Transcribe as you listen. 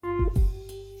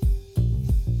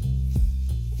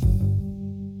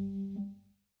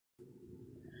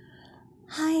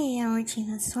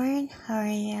Regina Swaren. How are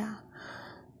you?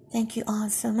 Thank you all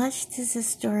so much. This is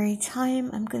story time.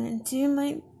 I'm going to do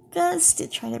my best to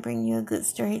try to bring you a good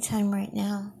story time right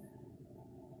now.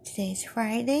 Today's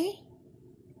Friday.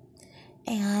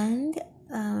 And,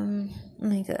 oh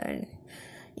my god.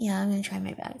 Yeah, I'm going to try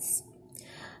my best.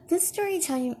 This story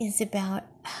time is about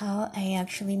how I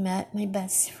actually met my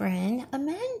best friend,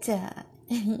 Amanda,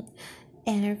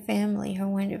 and her family, her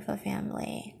wonderful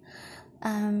family.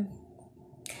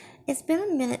 It's been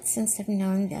a minute since I've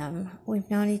known them. We've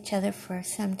known each other for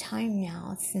some time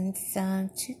now, since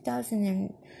 2000,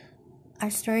 and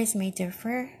our stories may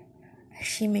differ.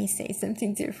 She may say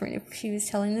something different if she was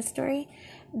telling the story,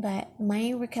 but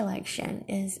my recollection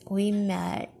is we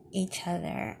met each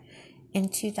other in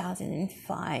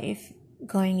 2005,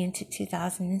 going into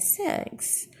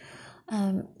 2006.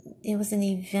 It was an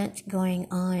event going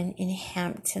on in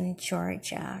Hampton,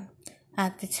 Georgia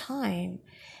at the time.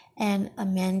 And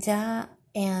Amanda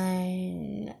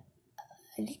and I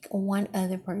think one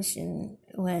other person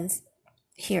was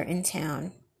here in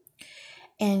town.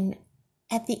 And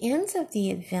at the end of the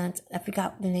event, I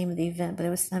forgot the name of the event, but it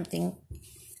was a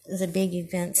big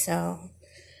event. So,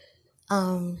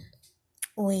 at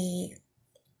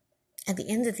the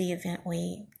end of the event,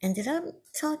 we ended up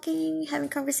talking, having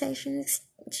conversations,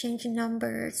 exchanging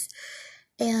numbers.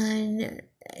 And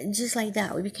just like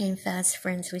that, we became fast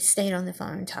friends. We stayed on the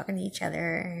phone talking to each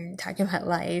other and talking about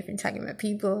life and talking about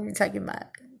people and talking about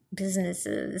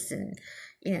businesses and,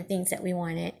 things that we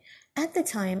wanted. At the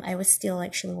time, I was still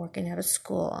actually working at a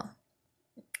school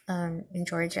in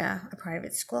Georgia, a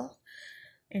private school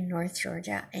in North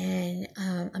Georgia. And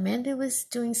Amanda was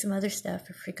doing some other stuff,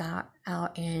 I forgot,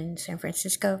 out in San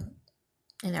Francisco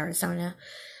in Arizona.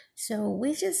 So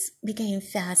we just became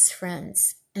fast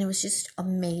friends. And it was just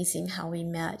amazing how we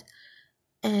met.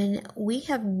 And we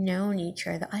have known each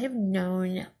other. I have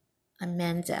known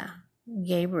Amanda,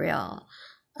 Gabriel.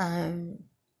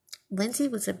 Lindsay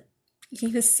he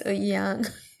was so young.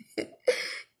 he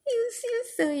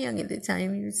was so young at the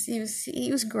time.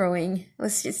 He was growing.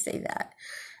 Let's just say that.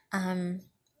 And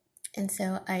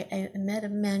so I met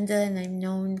Amanda, and I've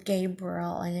known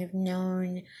Gabriel, and I've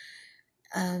known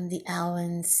the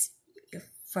Allens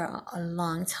for a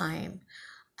long time.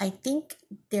 I think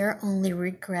their only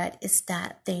regret is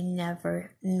that they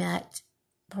never met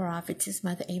Prophetess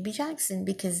Mother A.B. Jackson,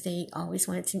 because they always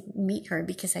wanted to meet her,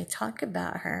 because I talk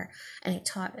about her, and I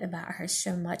talked about her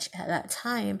so much at that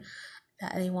time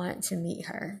that they wanted to meet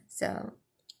her. So,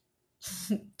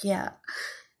 yeah.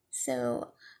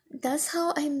 So, that's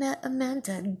how I met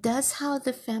Amanda. That's how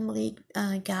the family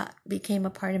became a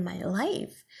part of my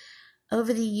life.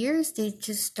 Over the years, they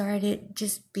just started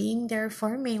just being there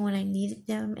for me when I needed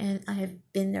them, and I have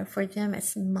been there for them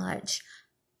as much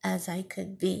as I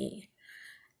could be.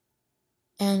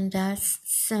 And that's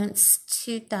since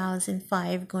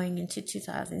 2005 going into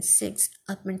 2006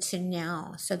 up until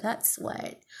now. So that's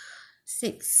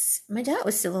six. My dad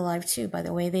was still alive too, by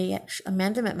the way.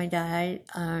 Amanda met my dad.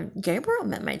 Gabriel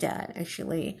met my dad,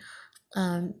 actually.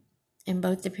 And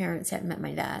both the parents had met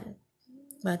my dad.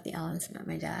 Both the Allens met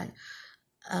my dad.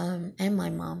 And my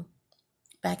mom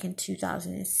back in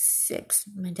 2006.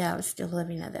 My dad was still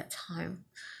living at that time.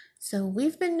 So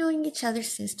we've been knowing each other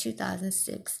since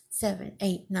 2006, 7,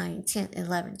 8, 9, 10,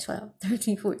 11, 12,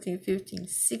 13, 14, 15,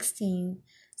 16,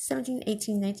 17,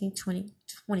 18, 19, 20,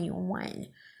 21.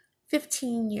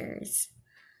 15 years.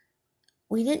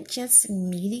 We didn't just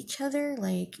meet each other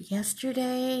like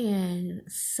yesterday and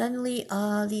suddenly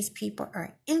all these people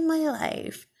are in my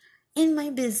life, in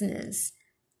my business,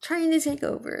 trying to take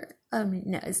over.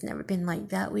 No, it's never been like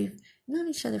that. We've known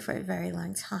each other for a very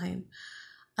long time.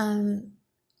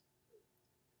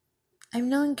 I've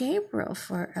known Gabriel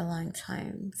for a long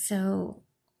time. So,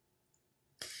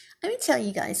 let me tell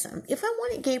you guys something. If I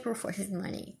wanted Gabriel for his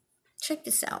money, check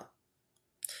this out.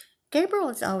 Gabriel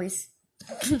was always,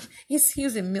 he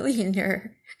was a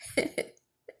millionaire.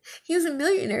 He was a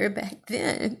millionaire back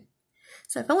then.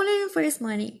 So if I wanted him for his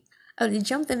money, I would have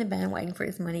jumped in the bandwagon for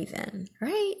his money then,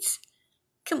 right?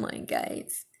 Come on,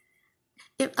 guys.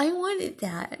 If I wanted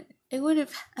that, I would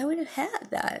have had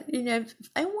that. If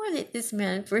I wanted this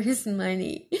man for his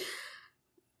money,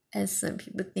 as some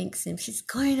people think, she's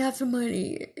going after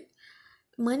money.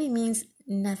 Money means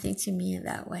nothing to me in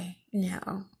that way.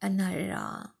 No, not at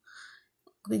all.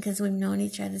 Because we've known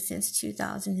each other since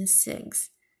 2006.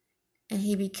 And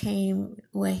he became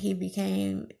what he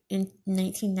became in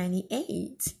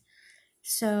 1998.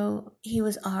 So he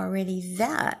was already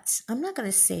that. I'm not going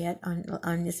to say it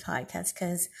on this podcast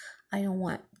because I don't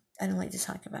like to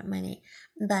talk about money.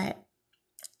 But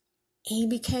he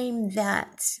became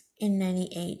that in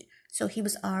 98. So he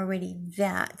was already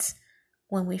that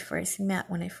when I first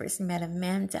met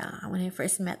Amanda, when I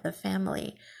first met the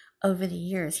family over the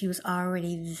years. He was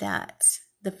already that.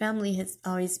 The family has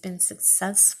always been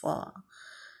successful.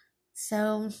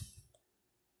 So,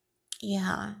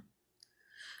 yeah.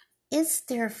 Is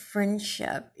there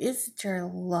friendship? Is there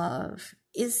love?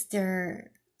 Is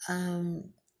there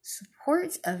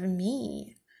support of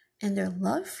me and their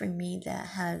love for me that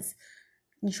has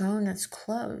drawn us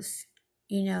close?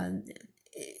 You know,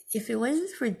 if it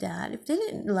wasn't for that, if they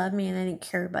didn't love me and I didn't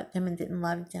care about them and didn't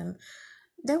love them,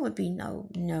 there would be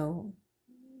no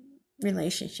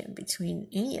relationship between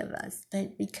any of us.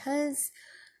 But because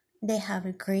they have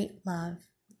a great love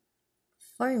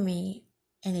for me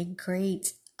and a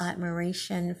great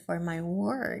admiration for my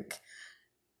work,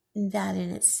 that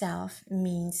in itself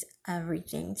means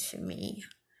everything to me.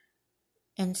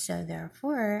 And so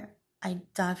therefore, I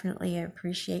definitely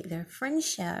appreciate their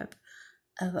friendship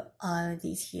of all of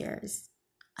these years.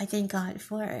 I thank God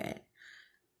for it.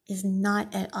 It's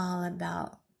not at all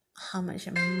about how much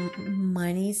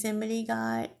money somebody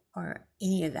got or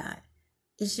any of that.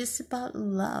 It's just about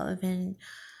love. And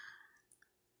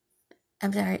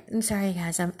I'm sorry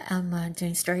guys, I'm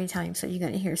doing story time, so you're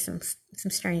gonna hear some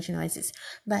strange noises.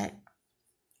 But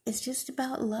it's just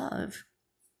about love,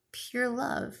 pure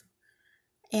love.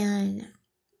 And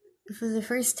for the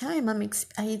first time,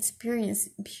 I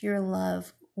experienced pure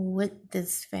love with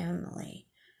this family.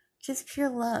 Just pure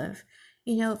love.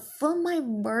 You know, for my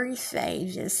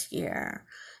birthday this year,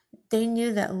 they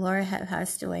knew that Laura had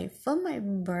passed away. For my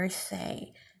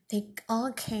birthday, they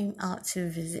all came out to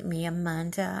visit me.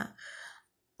 Amanda,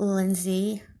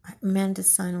 Lindsay,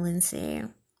 Amanda's son Lindsay,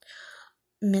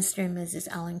 Mr. and Mrs.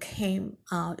 Allen came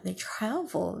out. They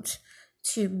traveled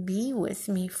to be with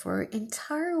me for an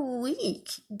entire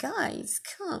week. Guys,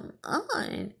 come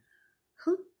on.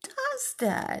 Who does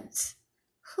that?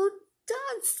 Who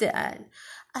does that?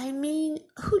 I mean,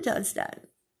 who does that?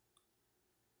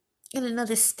 In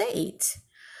another state.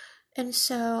 And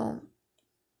so,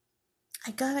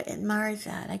 I gotta admire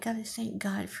that. I gotta thank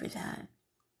God for that.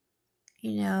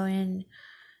 You know, and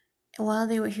while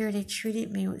they were here, they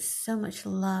treated me with so much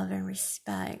love and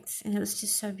respect. And it was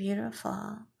just so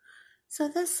beautiful. So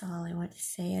that's all I want to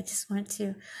say. I just want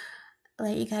to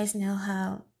let you guys know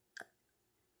how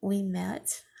we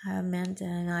met, how Amanda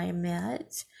and I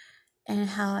met, and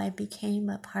how I became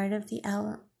a part of the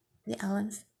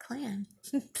Allen's clan.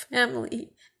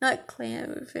 Family. Not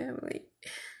clan, but family.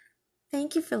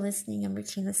 Thank you for listening. I'm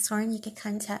Regina Sworn. You can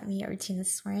contact me at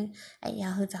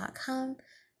reginasworn@yahoo.com.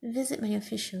 Visit my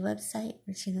official website,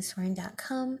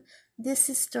 reginasworn.com. This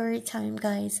is story time,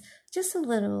 guys. Just a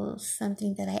little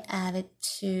something that I added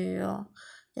to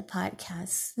the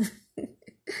podcast.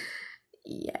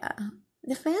 Yeah.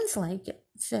 The fans like it.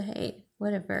 So, hey,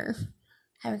 whatever.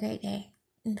 Have a great day.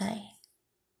 Bye.